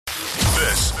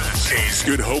This is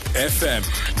Good Hope FM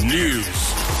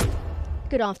News.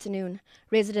 Good afternoon.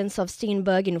 Residents of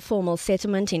Steenberg Informal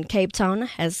Settlement in Cape Town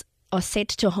are set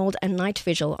to hold a night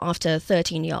vigil after a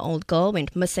 13-year-old girl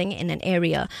went missing in an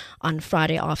area on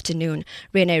Friday afternoon.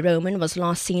 Renee Roman was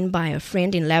last seen by a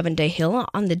friend in Lavender Hill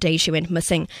on the day she went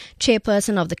missing.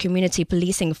 Chairperson of the Community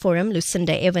Policing Forum,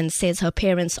 Lucinda Evans, says her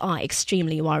parents are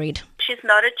extremely worried. She's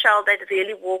not a child that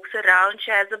really walks around.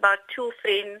 She has about 2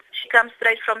 friends. She comes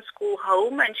straight from school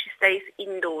home and she stays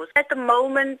indoors. At the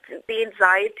moment, the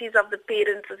anxieties of the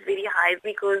parents is very high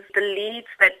because the leads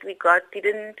that we got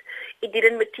didn't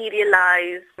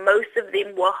materialize. Most of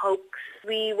them were hoax.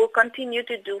 We will continue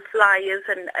to do flyers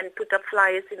and put up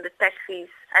flyers in the taxis,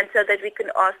 and so that we can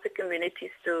ask the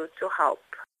communities to help.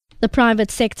 The private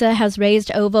sector has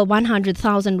raised over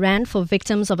 100,000 rand for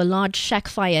victims of a large shack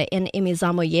fire in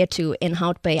Imizamo Yetu in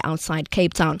Hout Bay outside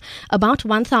Cape Town. About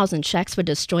 1,000 shacks were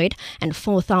destroyed and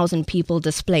 4,000 people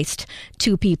displaced.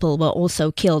 2 people were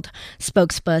also killed.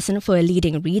 Spokesperson for a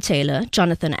leading retailer,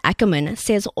 Jonathan Ackerman,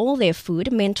 says all their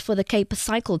food meant for the Cape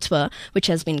Cycle Tour, which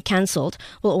has been cancelled,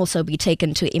 will also be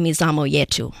taken to Imizamo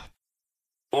Yetu.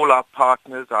 All our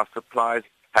partners, our suppliers,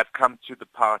 have come to the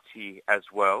party as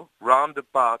well. Round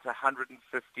about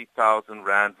 150,000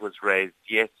 rand was raised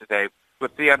yesterday.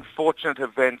 With the unfortunate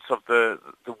events of the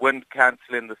wind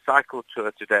cancelling the cycle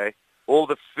tour today, all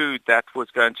the food that was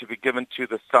going to be given to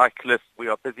the cyclists, we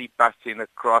are busy busing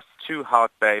across to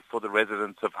Hout Bay for the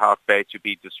residents of Hout Bay to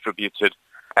be distributed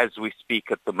as we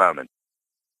speak at the moment.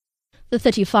 The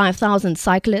 35,000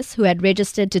 cyclists who had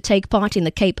registered to take part in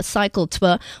the Cape Cycle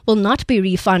Tour will not be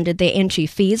refunded their entry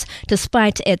fees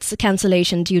despite its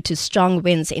cancellation due to strong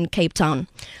winds in Cape Town.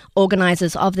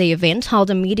 Organisers of the event held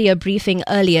a media briefing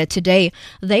earlier today.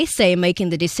 They say making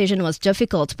the decision was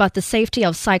difficult, but the safety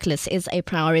of cyclists is a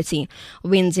priority.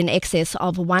 Winds in excess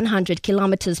of 100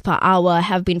 kilometers per hour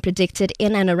have been predicted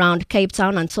in and around Cape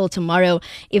Town until tomorrow.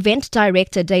 Event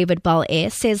director David Bal-Air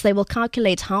says they will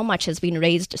calculate how much has been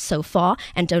raised so far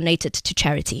and donate it to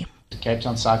charity. The Cape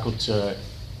Town Cycle Tour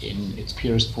in its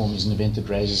purest form is an event that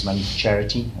raises money for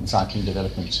charity and cycling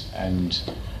development, and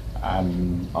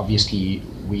obviously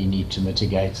we need to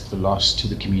mitigate the loss to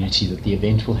the community that the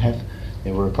event will have.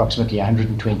 There were approximately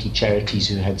 120 charities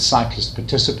who had cyclists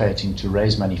participating to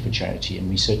raise money for charity, and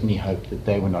we certainly hope that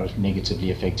they were not negatively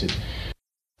affected.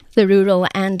 The Rural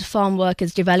and Farm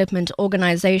Workers Development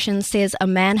Organisation says a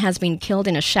man has been killed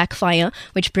in a shack fire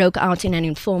which broke out in an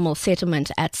informal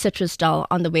settlement at Citrusdal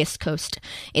on the west coast.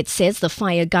 It says the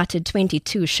fire gutted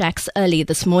 22 shacks early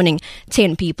this morning.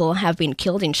 10 people have been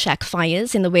killed in shack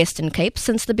fires in the Western Cape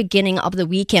since the beginning of the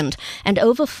weekend, and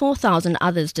over 4,000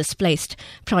 others displaced.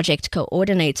 Project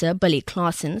coordinator Billy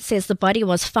Claassen says the body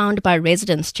was found by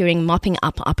residents during mopping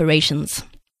up operations.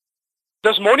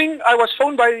 This morning I was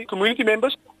phoned by community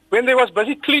members. When they was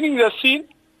busy cleaning the scene,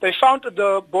 they found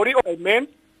the body of a man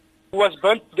who was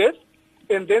burnt to death,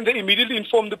 and then they immediately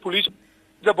informed the police.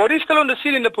 The body is still on the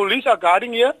scene and the police are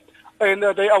guarding here, and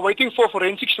they are waiting for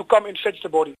forensics to come and fetch the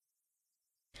body.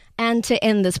 And to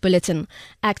end this bulletin,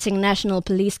 Acting National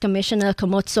Police Commissioner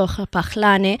Komotso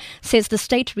Pachlane says the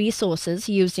state resources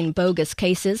used in bogus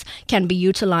cases can be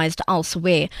utilized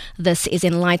elsewhere. This is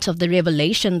in light of the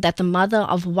revelation that the mother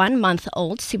of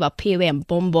 1-month-old Siwapiwe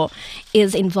Mbombo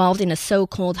is involved in a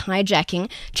so-called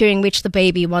hijacking during which the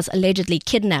baby was allegedly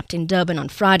kidnapped in Durban on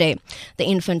Friday. The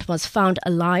infant was found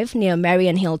alive near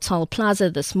Marion Hill Toll Plaza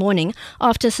this morning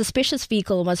after a suspicious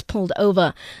vehicle was pulled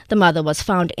over. The mother was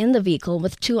found in the vehicle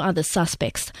with 2 other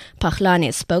suspects.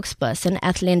 Pachlane's spokesperson,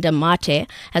 Athlenda Mate,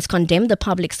 has condemned the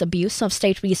public's abuse of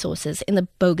state resources in the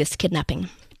bogus kidnapping.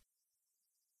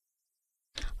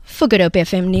 For Good Hope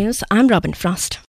FM News, I'm Robin Frost.